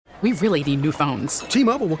We really need new phones.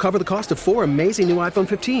 T-Mobile will cover the cost of 4 amazing new iPhone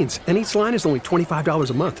 15s, and each line is only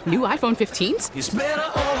 $25 a month. New iPhone 15s? It's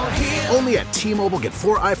better over here. Only at T-Mobile, get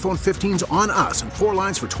 4 iPhone 15s on us and 4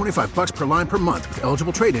 lines for $25 per line per month with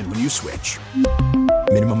eligible trade-in when you switch.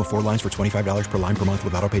 Minimum of 4 lines for $25 per line per month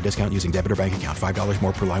with autopay discount using debit or bank account. $5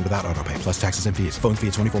 more per line without autopay, plus taxes and fees. Phone fee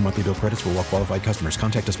at 24 monthly bill credits for well-qualified customers.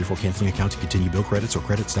 Contact us before canceling account to continue bill credits or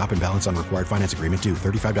credit stop and balance on required finance agreement due.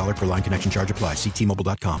 $35 per line connection charge applies. See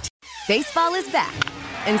T-Mobile.com. Baseball is back,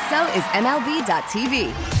 and so is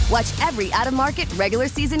MLB.tv. Watch every out-of-market regular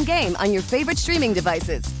season game on your favorite streaming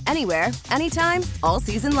devices. Anywhere, anytime, all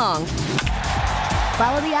season long.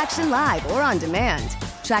 Follow the action live or on demand.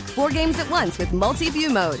 Track 4 games at once with multi-view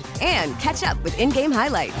mode and catch up with in-game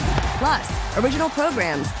highlights. Plus, original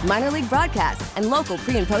programs, minor league broadcasts, and local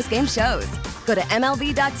pre- and post-game shows. Go to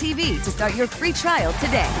MLB.tv to start your free trial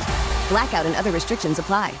today. Blackout and other restrictions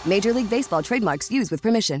apply. Major League Baseball trademarks used with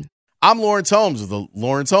permission. I'm Lawrence Holmes of The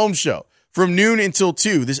Lawrence Holmes Show. From noon until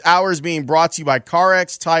 2, this hour is being brought to you by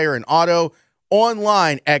CarX Tire and Auto,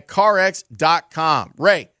 online at CarX.com.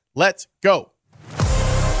 Ray, let's go.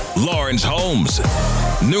 Lawrence Holmes,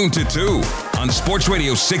 noon to 2 on Sports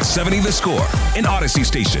Radio 670 The Score and Odyssey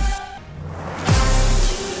Station.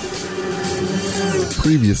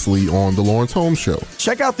 Previously on The Lawrence Holmes Show.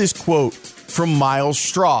 Check out this quote from Miles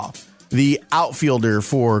Straw, the outfielder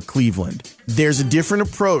for Cleveland. There's a different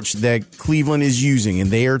approach that Cleveland is using,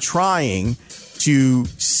 and they are trying to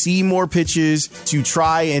see more pitches, to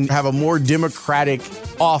try and have a more democratic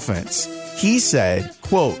offense. He said,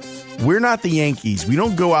 quote, "We're not the Yankees. We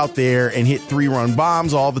don't go out there and hit 3-run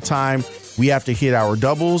bombs all the time. We have to hit our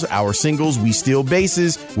doubles, our singles. We steal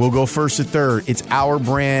bases. We'll go first to third. It's our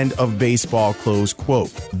brand of baseball," close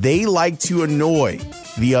quote. They like to annoy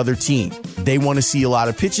the other team. They want to see a lot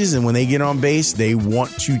of pitches, and when they get on base, they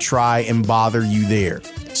want to try and bother you there.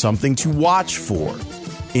 Something to watch for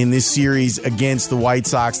in this series against the White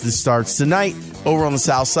Sox that starts tonight over on the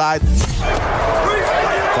South Side.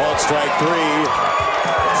 Called strike 3.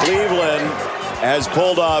 Cleveland has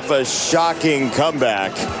pulled off a shocking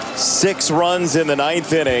comeback. 6 runs in the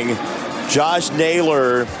 9th inning. Josh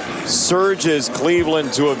Naylor surges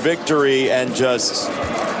Cleveland to a victory and just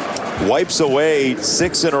wipes away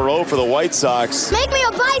 6 in a row for the White Sox. Make me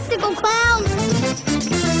a bicycle clown!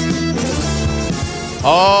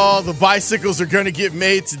 Oh, the bicycles are going to get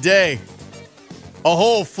made today. A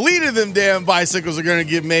whole fleet of them damn bicycles are going to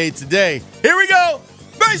get made today. Here we go.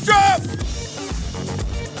 Base drop!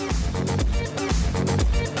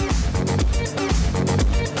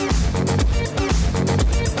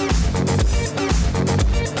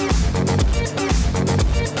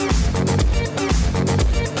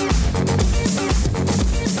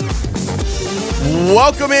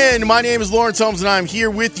 Welcome in. My name is Lawrence Holmes, and I'm here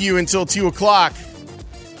with you until 2 o'clock.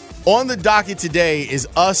 On the docket today is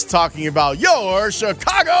us talking about your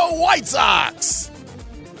Chicago White Sox.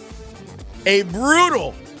 A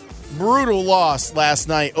brutal loss last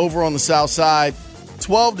night over on the South Side.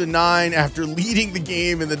 12-9 after leading the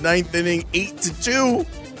game in the 9th inning, 8-2.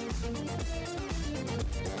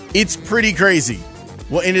 It's pretty crazy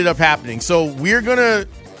what ended up happening. So we're gonna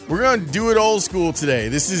do it old school today.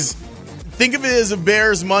 Think of it as a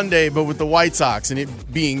Bears Monday, but with the White Sox and it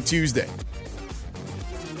being Tuesday.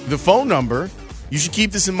 The phone number, you should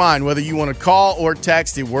keep this in mind, whether you want to call or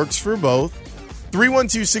text, it works for both.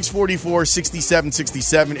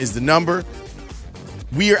 312-644-6767 is the number.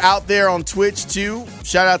 We are out there on Twitch, too.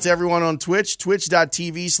 Shout out to everyone on Twitch,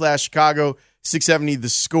 twitch.tv/Chicago 670 The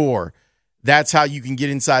Score. That's how you can get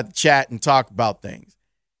inside the chat and talk about things.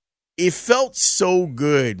 It felt so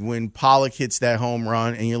good when Pollock hits that home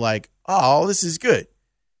run, and you're like, oh, this is good.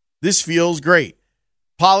 This feels great.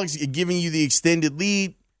 Pollock's giving you the extended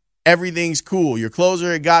lead. Everything's cool. Your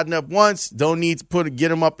closer had gotten up once. Don't need to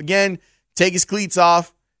get him up again. Take his cleats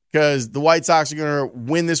off because the White Sox are going to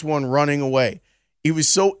win this one running away. It was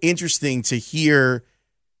so interesting to hear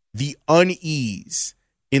the unease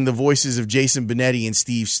in the voices of Jason Benetti and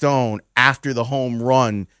Steve Stone after the home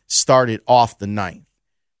run started off the ninth,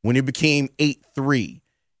 when it became 8-3.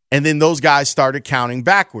 And then those guys started counting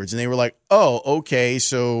backwards, and they were like, oh, okay,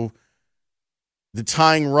 so the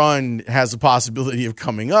tying run has a possibility of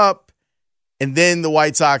coming up. And then the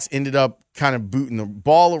White Sox ended up kind of booting the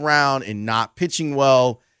ball around and not pitching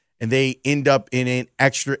well, and they end up in an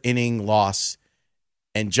extra inning loss.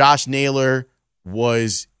 And Josh Naylor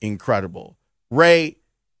was incredible. Ray,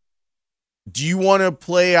 do you want to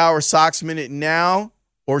play our Sox Minute now,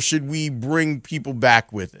 or should we bring people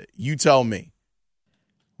back with it? You tell me.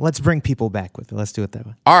 Let's bring people back with it. Let's do it that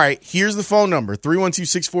way. All right, here's the phone number,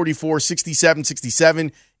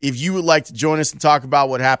 312-644-6767, if you would like to join us and talk about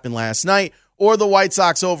what happened last night or the White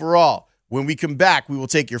Sox overall. When we come back, we will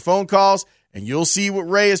take your phone calls, and you'll see what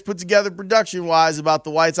Ray has put together production-wise about the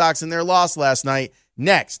White Sox and their loss last night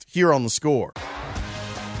next here on The Score.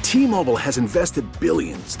 T-Mobile has invested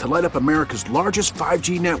billions to light up America's largest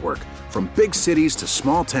 5G network, from big cities to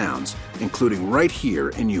small towns, including right here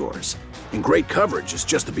in yours. And great coverage is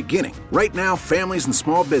just the beginning. Right now, families and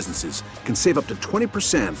small businesses can save up to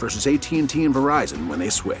 20% versus AT&T and Verizon when they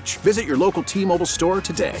switch. Visit your local T-Mobile store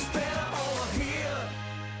today.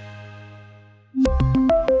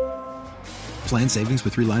 Plan savings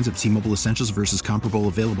with 3 lines of T-Mobile Essentials versus comparable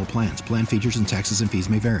available plans. Plan features and taxes and fees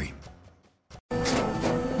may vary.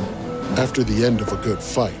 After the end of a good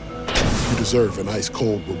fight, you deserve an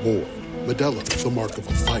ice-cold reward. Modelo is the mark of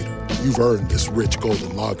a fighter. You've earned this rich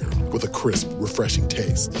golden lager with a crisp, refreshing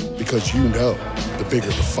taste. Because you know, the bigger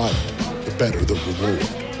the fight, the better the reward.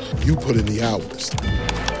 You put in the hours,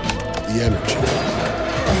 the energy,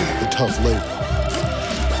 the tough labor.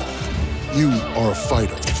 You are a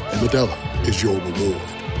fighter, and Modelo is your reward.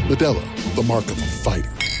 Modelo, the mark of a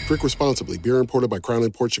fighter. Drink responsibly. Beer imported by Crown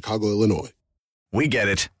Imports, Chicago, Illinois. We get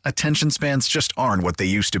it. Attention spans just aren't what they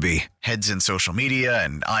used to be. Heads in social media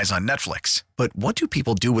and eyes on Netflix. But what do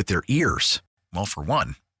people do with their ears? Well, for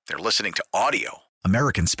one, they're listening to audio.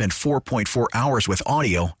 Americans spend 4.4 hours with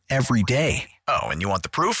audio every day. Oh, and you want the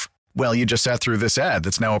proof? Well, you just sat through this ad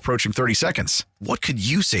that's now approaching 30 seconds. What could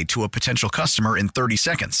you say to a potential customer in 30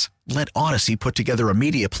 seconds? Let Odyssey put together a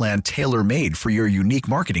media plan tailor-made for your unique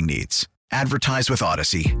marketing needs. Advertise with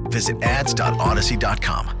Odyssey. Visit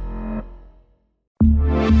ads.odyssey.com.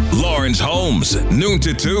 Lawrence Holmes, noon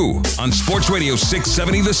to 2 on Sports Radio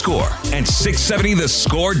 670 The Score and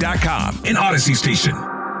 670thescore.com in Odyssey Station.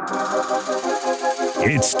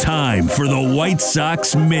 It's time for the White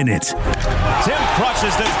Sox Minute. Tim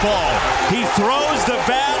crushes this ball. He throws the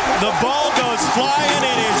bat. The ball goes flying.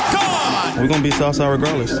 It is gone. We're going to be Southside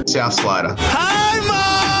regardless. South Slider.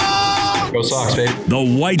 Hi, Mom! Go Sox, baby. The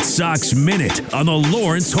White Sox Minute on the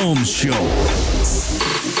Lawrence Holmes Show.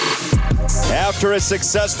 After a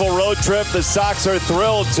successful road trip, the Sox are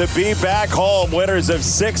thrilled to be back home, winners of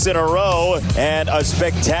 6 in a row, and a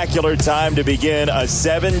spectacular time to begin a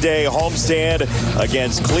 7-day homestand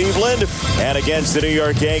against Cleveland and against the New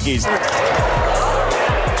York Yankees.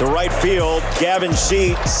 To right field, Gavin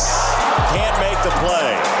Sheets can't make the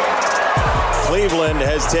play. Cleveland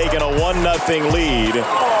has taken a 1-0 lead.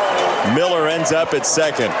 Miller ends up at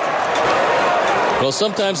second. Well,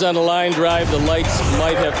 sometimes on a line drive, the lights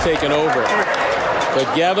might have taken over.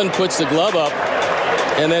 But Gavin puts the glove up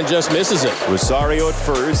and then just misses it. Rosario at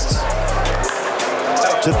first.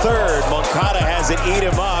 To third, Moncada has it eat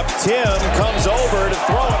him up. Tim comes over to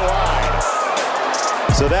throw it wide.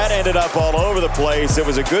 So that ended up all over the place. It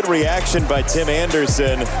was a good reaction by Tim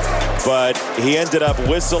Anderson, but he ended up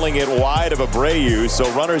whistling it wide of Abreu. So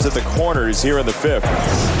runners at the corners here in the 5th.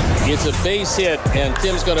 It's a base hit, and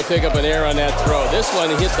Tim's going to pick up an error on that throw. This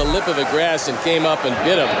one hit the lip of the grass and came up and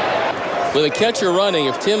bit him. With a catcher running,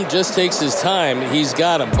 if Tim just takes his time, he's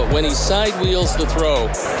got him. But when he side wheels the throw,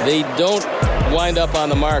 they don't wind up on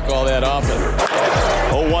the mark all that often.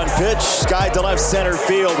 0-1 pitch, sky to left center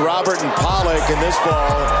field. Robert and Pollock, and this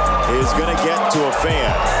ball is going to get to a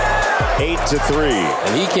fan. 8-3.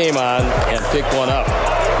 And he came on and picked one up.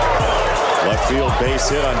 Left field base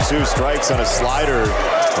hit on 2 strikes on a slider.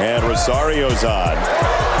 And Rosario's on.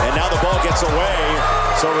 And now the ball gets away.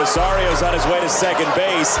 So Rosario's on his way to second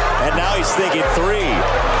base. And now he's thinking 3.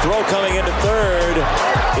 Throw coming into third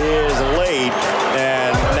is late.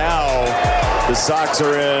 And now the Sox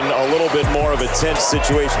are in a little bit more of a tense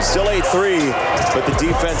situation. Still 8-3, but the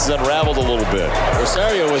defense has unraveled a little bit.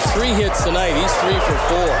 Rosario with 3 hits tonight. He's 3 for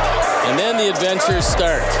 4. And then the adventures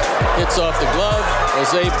start. Hits off the glove.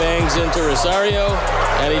 Jose bangs into Rosario.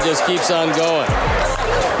 And he just keeps on going.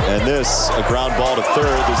 And this, a ground ball to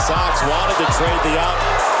third. The Sox wanted to trade the out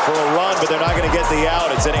for a run, but they're not going to get the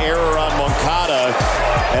out. It's an error on Moncada,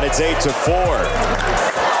 and it's 8-4.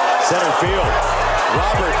 Center field,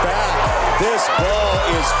 Robert back. This ball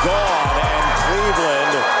is gone, and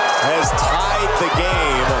Cleveland has tied the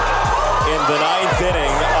game in the 9th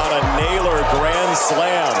inning on a Naylor grand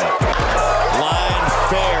slam. Line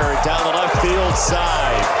fair down the left field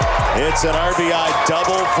side. It's an RBI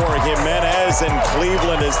double for Jimenez, and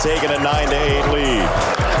Cleveland has taken a 9-8 lead.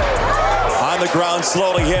 On the ground,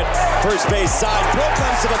 slowly hit, first base side. Bill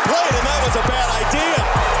comes to the plate, and that was a bad idea.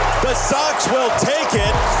 The Sox will take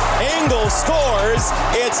it. Engel scores.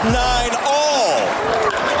 It's 9-all.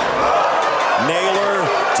 Naylor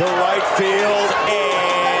to right field,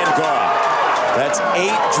 and That's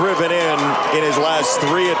 8 driven in his last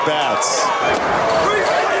 3 at-bats.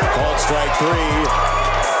 Called strike 3.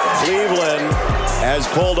 Cleveland has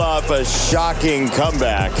pulled off a shocking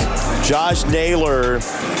comeback. Josh Naylor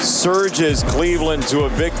surges Cleveland to a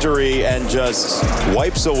victory and just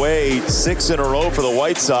wipes away 6 in a row for the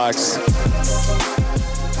White Sox.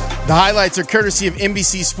 The highlights are courtesy of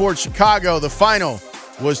NBC Sports Chicago. The final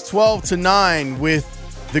was 12-9 with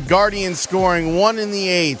the Guardians scoring 1 in the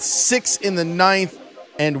 8th, 6 in the 9th,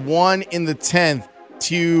 and 1 in the 10th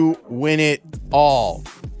to win it all.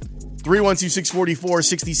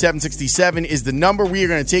 312-644-6767 is the number. We are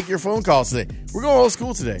going to take your phone calls today. We're going old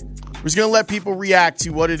school today. We're just going to let people react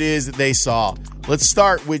to what it is that they saw. Let's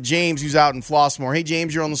start with James, who's out in Flossmoor. Hey,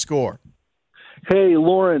 James, you're on the score. Hey,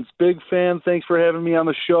 Lawrence, big fan. Thanks for having me on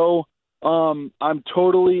the show. I'm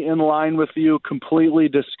totally in line with you, completely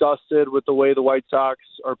disgusted with the way the White Sox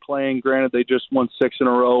are playing. Granted, they just won 6 in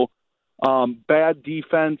a row. Bad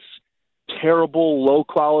defense, terrible,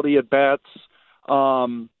 low-quality at-bats.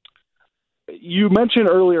 You mentioned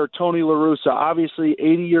earlier Tony La Russa, obviously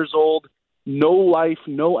 80 years old, no life,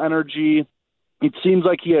 no energy. It seems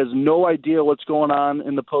like he has no idea what's going on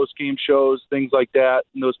in the post-game shows, things like that,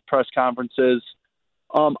 in those press conferences.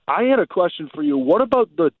 I had a question for you. What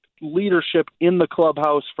about the leadership in the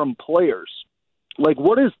clubhouse from players? Like,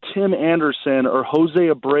 what is Tim Anderson or Jose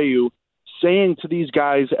Abreu saying to these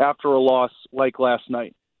guys after a loss like last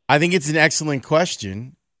night? I think it's an excellent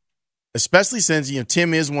question, especially since,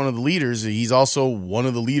 Tim is one of the leaders. He's also one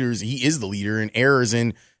of the leaders. He is the leader in errors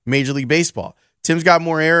in Major League Baseball. Tim's got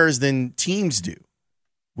more errors than teams do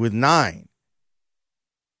with 9.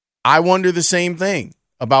 I wonder the same thing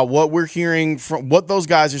about what we're hearing from what those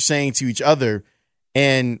guys are saying to each other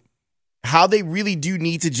and how they really do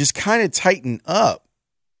need to just kind of tighten up.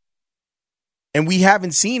 And we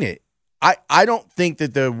haven't seen it. I don't think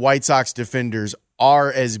that the White Sox defenders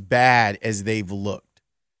are as bad as they've looked.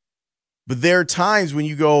 But there are times when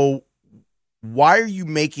you go, why are you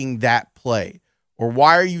making that play? Or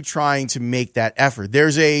why are you trying to make that effort?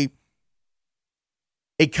 There's a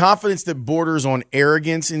confidence that borders on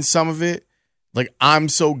arrogance in some of it. Like, I'm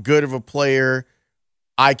so good of a player,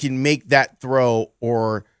 I can make that throw,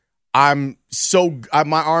 or my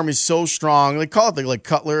arm is so strong. They call it the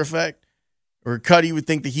Cutler effect, or Cuddy would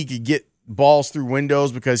think that he could get balls through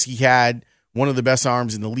windows because he had one of the best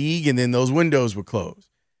arms in the league, and then those windows would close.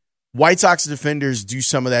 White Sox defenders do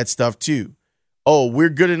some of that stuff too. Oh, we're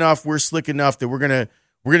good enough, we're slick enough that we're gonna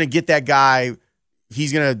get that guy.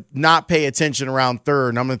 He's gonna not pay attention around third,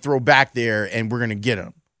 and I'm gonna throw back there, and we're gonna get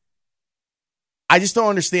him. I just don't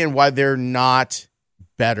understand why they're not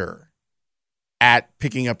better at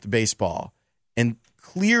picking up the baseball. And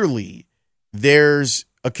clearly, there's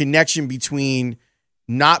a connection between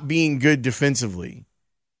not being good defensively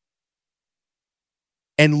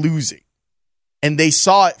and losing. And they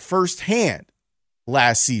saw it firsthand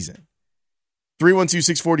last season.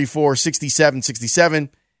 312-644-6767.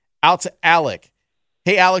 Out to Alec.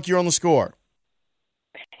 Hey, Alec, you're on the score.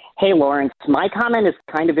 Hey, Lawrence. My comment is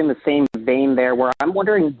kind of in the same vein there, where I'm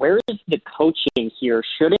wondering, where is the coaching here?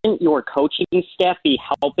 Shouldn't your coaching staff be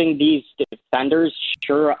helping these defenders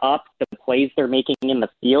sure up the plays they're making in the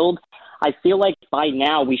field? I feel like by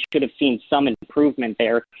now we should have seen some improvement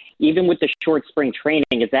there, even with the short spring training.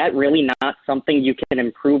 Is that really not something you can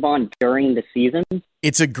improve on during the season?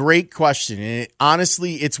 It's a great question. And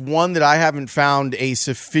honestly, it's one that I haven't found a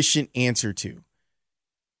sufficient answer to.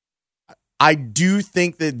 I do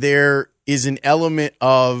think that there is an element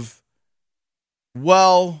of,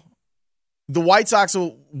 well, the White Sox,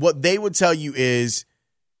 what they would tell you is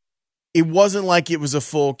it wasn't like it was a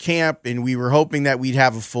full camp and we were hoping that we'd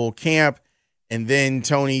have a full camp and then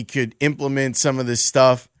Tony could implement some of this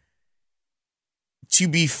stuff. To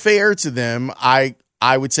be fair to them, I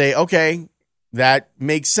would say, okay, that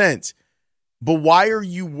makes sense. But why are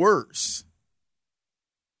you worse?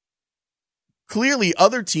 Clearly,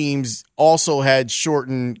 other teams also had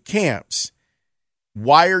shortened camps.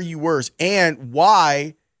 Why are you worse? And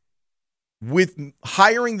why, with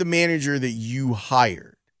hiring the manager that you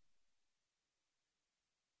hired,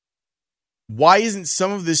 why isn't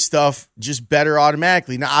some of this stuff just better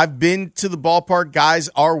automatically? Now, I've been to the ballpark. Guys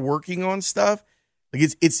are working on stuff.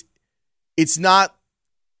 Like it's not.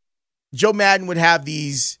 Joe Madden would have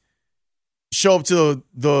these show up to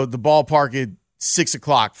the ballpark at 6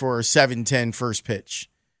 o'clock for a 7:10 first pitch.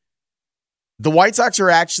 The White Sox are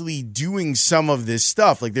actually doing some of this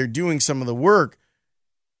stuff. Like, they're doing some of the work.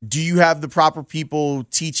 Do you have the proper people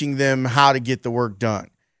teaching them how to get the work done?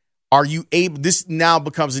 Are you able? This now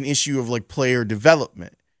becomes an issue of like player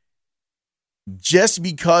development. just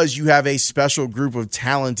because you have a special group of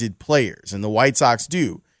talented players, and the White Sox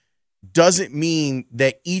do, doesn't mean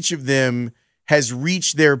that each of them has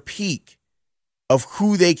reached their peak of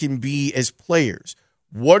who they can be as players.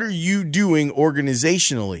 What are you doing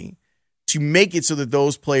organizationally to make it so that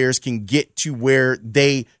those players can get to where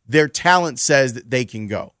their talent says that they can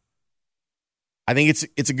go? I think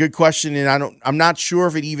it's a good question, and I'm not sure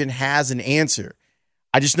if it even has an answer.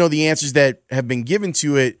 I just know the answers that have been given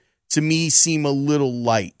to it, to me, seem a little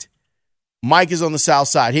light. Mike is on the south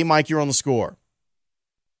side. Hey, Mike, you're on the Score.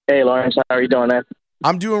 Hey, Lawrence. How are you doing, man?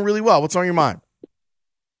 I'm doing really well. What's on your mind?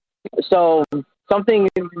 So something,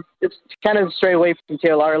 it's kind of straight away from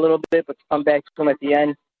TLR a little bit, but to come back to him at the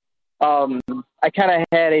end. I kind of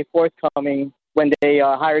had a forthcoming when they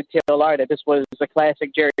hired TLR that this was a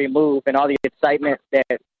classic Jerry move, and all the excitement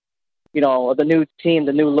that, you know, the new team,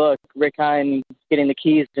 the new look, Rick Hahn getting the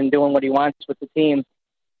keys and doing what he wants with the team.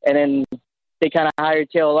 And then they kind of hired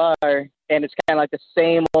TLR, and it's kind of like the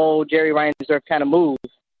same old Jerry Reinsdorf kind of move.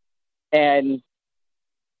 And,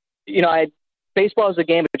 you know, baseball is a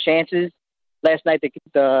game of chances. Last night,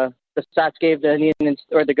 the Sox gave the Indians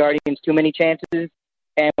or the Guardians too many chances.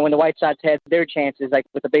 And when the White Sox had their chances, like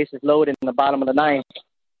with the bases loaded in the bottom of the ninth,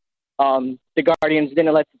 the Guardians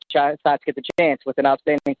didn't let the Sox get the chance with an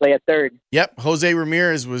outstanding play at third. Yep, Jose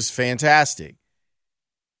Ramirez was fantastic.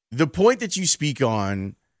 The point that you speak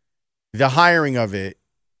on, the hiring of La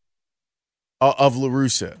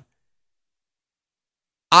Russa,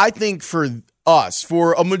 I think for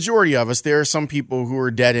a majority of us, there are some people who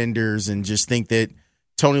are dead enders and just think that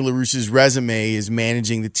Tony La Russa's resume is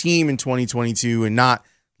managing the team in 2022 and not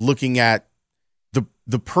looking at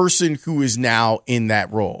the person who is now in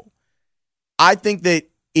that role. I think that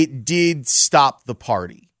it did stop the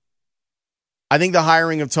party. I think the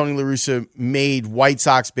hiring of Tony La Russa made White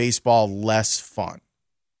Sox baseball less fun.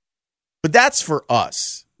 But that's for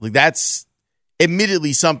us. Like, that's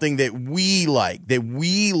admittedly something that we like the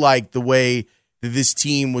way that this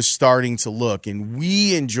team was starting to look, and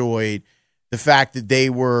we enjoyed the fact that they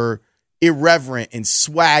were irreverent and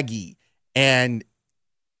swaggy and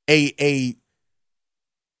an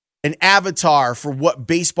avatar for what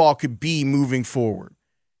baseball could be moving forward.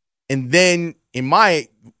 And then, in my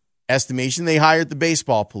estimation, they hired the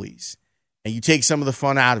baseball police, and you take some of the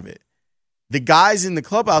fun out of it. The guys in the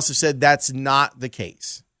clubhouse have said that's not the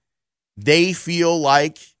case. They feel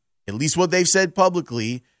like, at least what they've said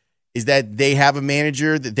publicly, is that they have a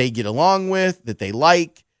manager that they get along with, that they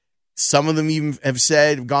like. Some of them even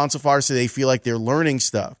have gone so far so they feel like they're learning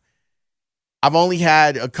stuff. I've only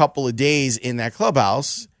had a couple of days in that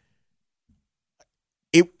clubhouse.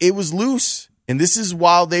 It was loose. And this is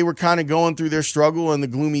while they were kind of going through their struggle and the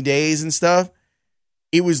gloomy days and stuff.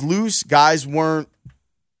 It was loose. Guys weren't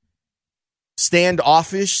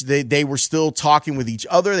standoffish. They were still talking with each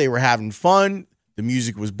other. They were having fun. The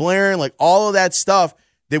music was blaring. Like all of that stuff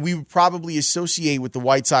that we would probably associate with the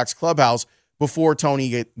White Sox clubhouse before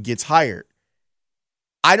Tony gets hired.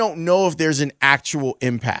 I don't know if there's an actual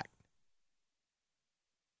impact.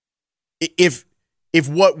 If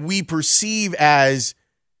what we perceive as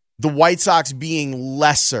the White Sox being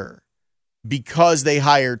lesser because they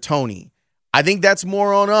hired Tony, I think that's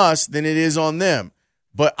more on us than it is on them.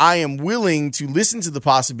 But I am willing to listen to the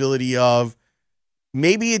possibility of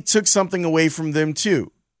maybe it took something away from them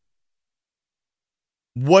too.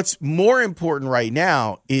 What's more important right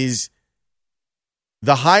now is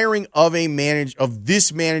the hiring of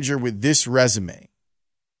this manager with this resume.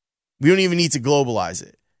 We don't even need to globalize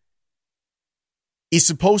it. Is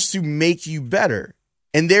supposed to make you better.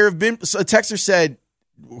 And there have been, so a texter said,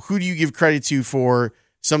 who do you give credit to for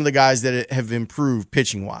some of the guys that have improved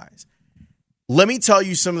pitching wise? Let me tell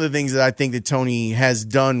you some of the things that I think that Tony has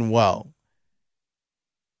done well.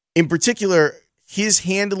 In particular, his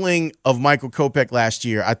handling of Michael Kopech last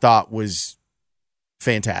year, I thought was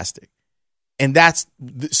fantastic. And that's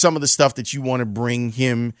some of the stuff that you want to bring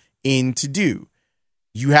him in to do.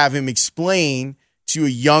 You have him explain to a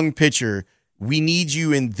young pitcher, we need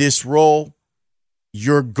you in this role.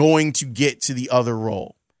 You're going to get to the other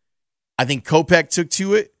role. I think Kopech took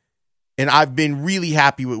to it, and I've been really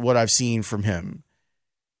happy with what I've seen from him.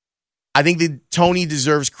 I think that Tony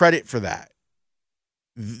deserves credit for that,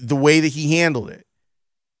 the way that he handled it.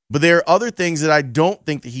 But there are other things that I don't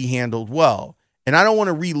think that he handled well. And I don't want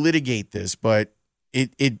to relitigate this, but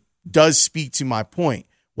it does speak to my point.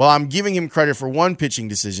 While I'm giving him credit for one pitching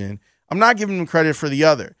decision, I'm not giving him credit for the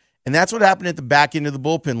other. And that's what happened at the back end of the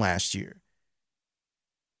bullpen last year.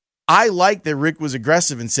 I like that Rick was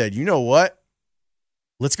aggressive and said, you know what?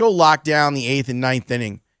 Let's go lock down the 8th and 9th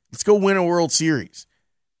inning. Let's go win a World Series.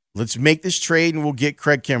 Let's make this trade and we'll get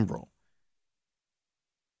Craig Kimbrell.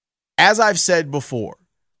 as I've said before,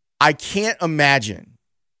 I can't imagine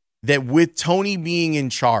that with Tony being in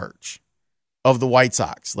charge of the White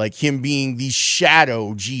Sox, like him being the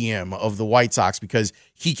shadow GM of the White Sox, because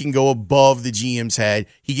he can go above the GM's head,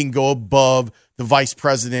 he can go above the vice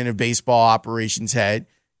president of baseball operations head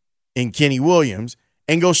in Kenny Williams,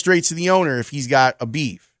 and go straight to the owner if he's got a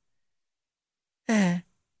beef.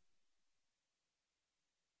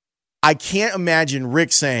 I can't imagine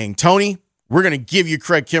Rick saying, Tony, we're going to give you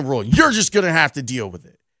Craig Kimbrel, and you're just going to have to deal with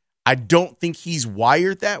it. I don't think he's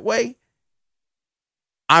wired that way.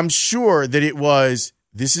 I'm sure that it was,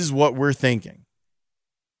 this is what we're thinking.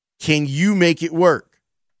 Can you make it work?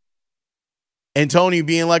 And Tony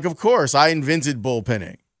being like, of course, I invented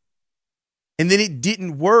bullpenning. And then it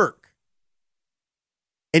didn't work.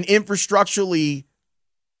 And infrastructurally,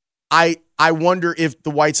 I wonder if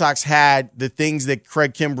the White Sox had the things that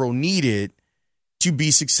Craig Kimbrel needed to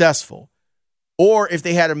be successful. Or if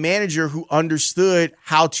they had a manager who understood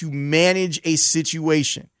how to manage a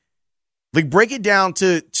situation. Like, break it down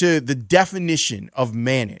to the definition of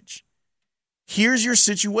manage. Here's your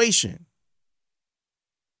situation.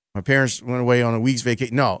 My parents went away on a week's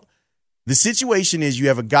vacation. No, the situation is you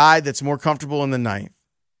have a guy that's more comfortable in the ninth.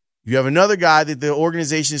 You have another guy that the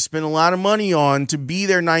organization has spent a lot of money on to be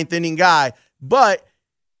their ninth inning guy, but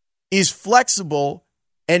is flexible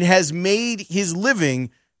and has made his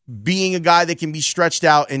living being a guy that can be stretched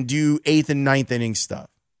out and do eighth and ninth inning stuff.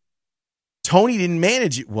 Tony didn't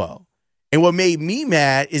manage it well. And what made me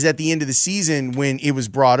mad is at the end of the season when it was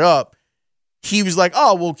brought up, he was like,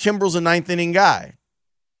 oh, well, Kimbrel's a ninth inning guy.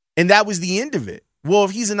 And that was the end of it. Well,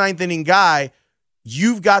 if he's a ninth inning guy,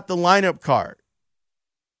 you've got the lineup card.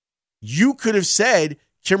 You could have said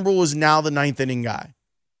Kimbrel was now the ninth inning guy.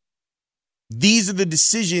 These are the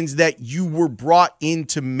decisions that you were brought in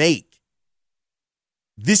to make.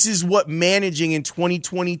 This is what managing in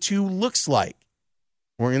 2022 looks like.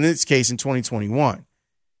 Or in this case, in 2021.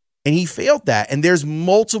 And he failed that. And there's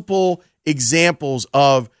multiple examples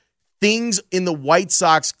of things in the White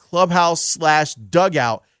Sox clubhouse /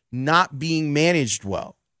 dugout not being managed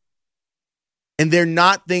well. And they're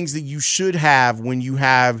not things that you should have when you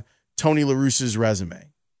have Tony La Russa's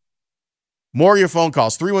resume. More of your phone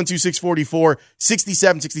calls,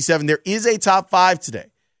 312-644-6767. There is a top 5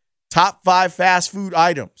 today. Top 5 fast food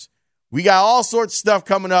items. We got all sorts of stuff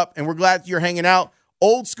coming up, and we're glad you're hanging out.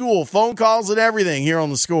 Old school phone calls and everything here on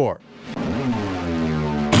The Score.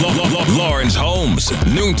 Lawrence Holmes,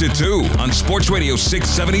 noon to 2 on Sports Radio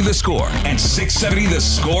 670 The Score and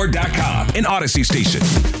 670thescore.com in Odyssey Station.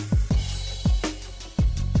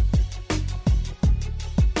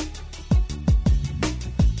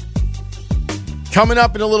 Coming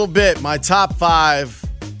up in a little bit, my top 5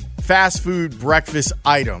 fast food breakfast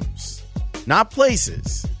items. Not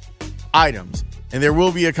places, items. And there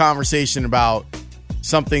will be a conversation about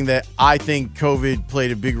something that I think COVID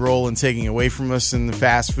played a big role in taking away from us in the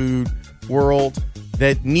fast food world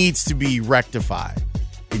that needs to be rectified.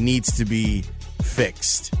 It needs to be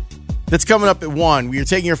fixed. That's coming up at 1. We are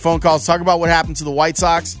taking your phone calls. Talk about what happened to the White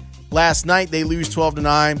Sox. Last night, they lose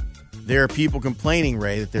 12-9. There are people complaining,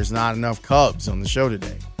 Ray, that there's not enough Cubs on the show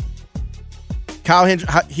today. Kyle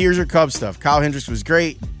Hendricks, here's your Cubs stuff. Kyle Hendricks was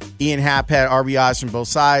great. Ian Happ had RBIs from both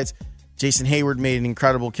sides. Jason Hayward made an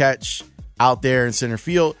incredible catch out there in center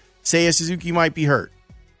field. Seiya Suzuki might be hurt.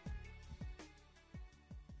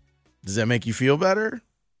 Does that make you feel better?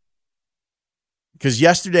 Because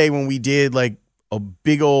yesterday when we did like a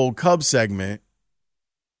big old Cubs segment,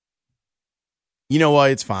 you know what?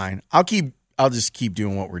 It's fine. I'll just keep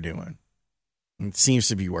doing what we're doing. It seems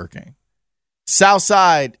to be working.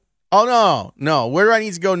 Southside. Oh, no. Where do I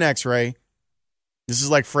need to go next, Ray? This is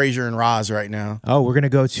like Frazier and Roz right now. Oh, we're gonna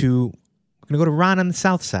go to Ron on the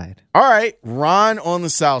south side. All right, Ron on the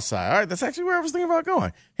south side. All right, that's actually where I was thinking about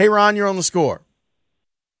going. Hey, Ron, you're on The Score.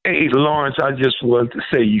 Hey, Lawrence, I just wanted to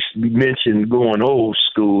say you mentioned going old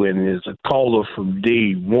school, and there's a caller from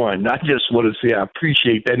day one. I just want to say I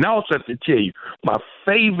appreciate that. And I also have to tell you, my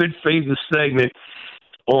favorite segment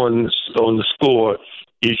on the Score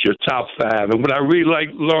is your top 5. And what I really like,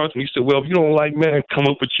 Lawrence, when you said, well, if you don't like, man, come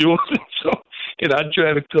up with yours. And I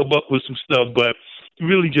try to come up with some stuff, but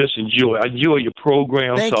really just enjoy. I enjoy your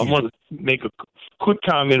program. Thank you. I want to make a quick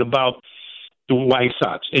comment about the White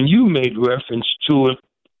Sox. And you made reference to it.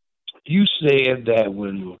 You said that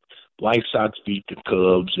when the White Sox beat the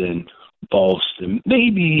Cubs and Boston,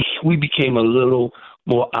 maybe we became a little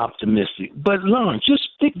more optimistic. But, Lawrence, just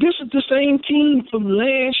think this is the same team from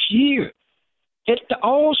last year at the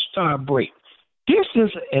All-Star break. This is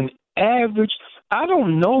an average. I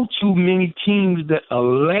don't know too many teams that are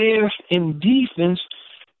last in defense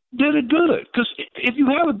that are good. Because if you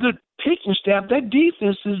have a good pitching staff, that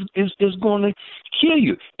defense is going to kill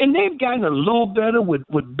you. And they've gotten a little better with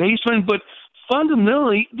baseline, but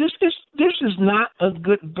fundamentally, this is not a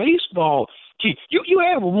good baseball team. You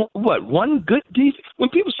have one good defense. When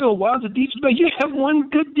people say, "Why is the defense bad?" You have one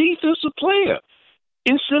good defensive player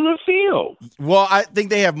in center field. Well, I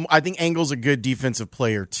think Engel's a good defensive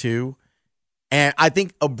player too, and I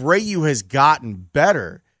think Abreu has gotten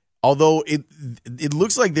better. Although it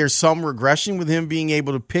looks like there's some regression with him being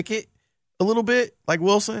able to pick it a little bit, like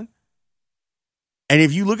Wilson. And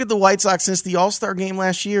if you look at the White Sox since the All-Star game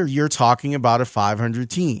last year, you're talking about a 500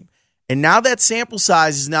 team. And now that sample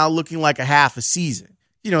size is now looking like a half a season.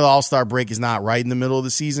 You know, the All-Star break is not right in the middle of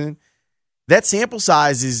the season. That sample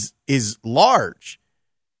size is large.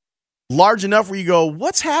 Large enough where you go,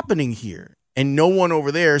 what's happening here? And no one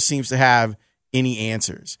over there seems to have any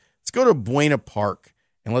answers. Let's go to Buena Park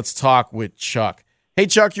and let's talk with Chuck. Hey,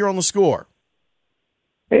 Chuck, you're on the Score.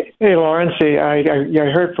 Hey, Lawrence. I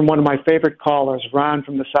heard from one of my favorite callers, Ron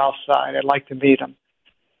from the South Side. I'd like to meet him.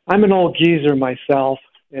 I'm an old geezer myself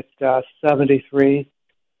at 73,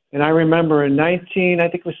 and I remember in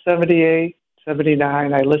 78,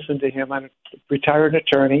 79, I listened to him. I'm a retired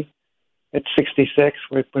attorney at 66,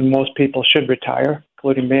 when most people should retire,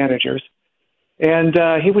 including managers. And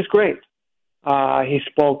he was great. He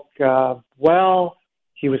spoke well.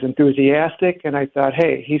 He was enthusiastic, and I thought,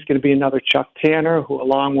 hey, he's going to be another Chuck Tanner, who,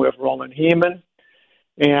 along with Roland Heeman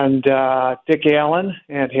and Dick Allen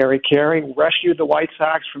and Harry Carey, rescued the White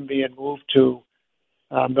Sox from being moved to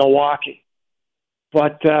Milwaukee.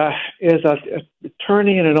 But as an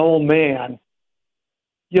attorney and an old man,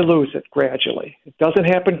 you lose it gradually. It doesn't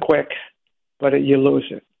happen quick, but you lose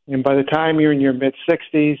it. And by the time you're in your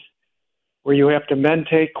mid-60s, where you have to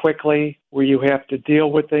mentate quickly, where you have to deal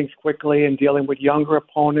with things quickly and dealing with younger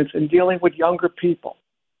opponents and dealing with younger people,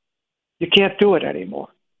 you can't do it anymore.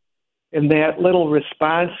 And that little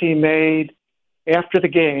response he made after the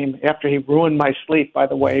game, after he ruined my sleep, by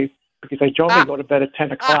the way, because I generally go to bed at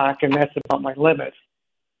 10 o'clock, and that's about my limit.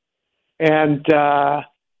 And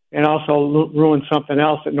also ruin something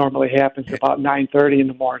else that normally happens about 9:30 in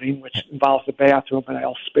the morning, which involves the bathroom, and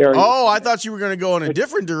I'll spare you. Oh, I thought you were going to go in a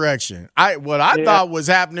different direction. What I thought was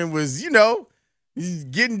happening was,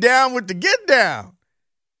 getting down with the get down.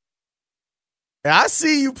 And I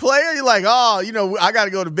see you player, you're like, I got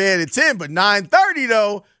to go to bed at 10, but 9:30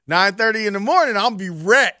 though, 9:30 in the morning, I'll be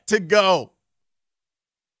ready to go.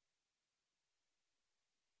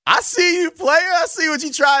 I see you, player. I see what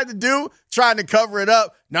you tried to do, trying to cover it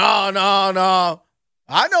up. No.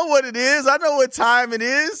 I know what it is. I know what time it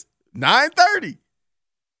is. 9:30.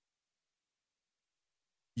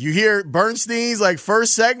 You hear Bernstein's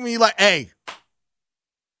first segment, you're like, hey,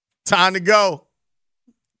 time to go.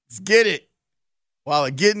 Let's get it while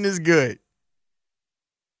the getting is good.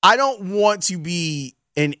 I don't want to be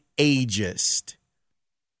an ageist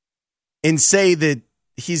and say that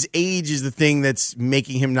his age is the thing that's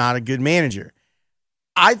making him not a good manager.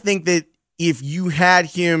 I think that if you had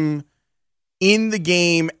him in the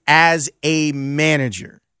game as a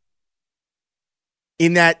manager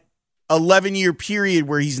in that 11-year period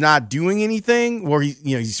where he's not doing anything, where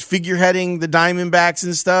he's figureheading the Diamondbacks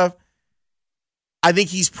and stuff, I think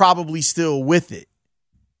he's probably still with it.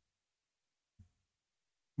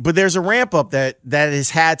 But there's a ramp up that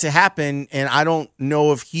has had to happen, and I don't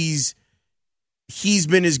know if he's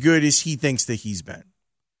been as good as he thinks that he's been.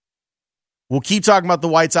 We'll keep talking about the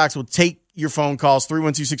White Sox. We'll take your phone calls,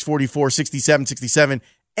 312-644-6767,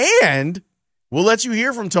 and we'll let you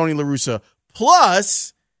hear from Tony La Russa.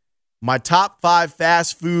 Plus, my top 5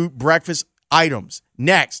 fast food breakfast items.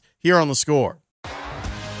 Next, here on The Score.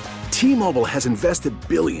 T-Mobile has invested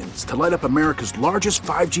billions to light up America's largest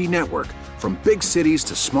 5G network, from big cities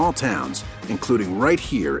to small towns, including right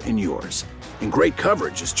here in yours. And great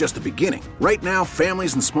coverage is just the beginning. Right now,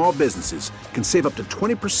 families and small businesses can save up to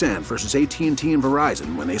 20% versus AT&T and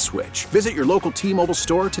Verizon when they switch. Visit your local T-Mobile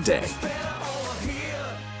store today.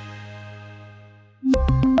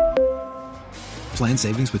 Plan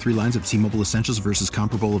savings with 3 lines of T-Mobile Essentials versus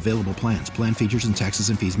comparable available plans. Plan features and taxes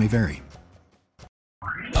and fees may vary.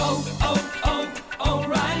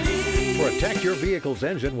 Protect your vehicle's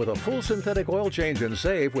engine with a full synthetic oil change and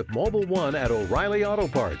save with Mobil 1 at O'Reilly Auto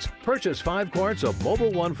Parts. Purchase 5 quarts of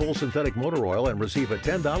Mobil 1 full synthetic motor oil and receive a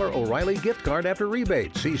 $10 O'Reilly gift card after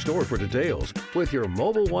rebate. See store for details. With your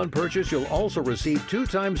Mobil 1 purchase, you'll also receive 2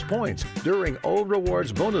 times points during O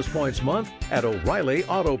Rewards Bonus Points Month at O'Reilly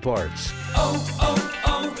Auto Parts.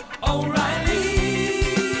 O'Reilly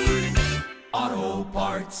Auto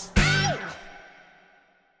Parts.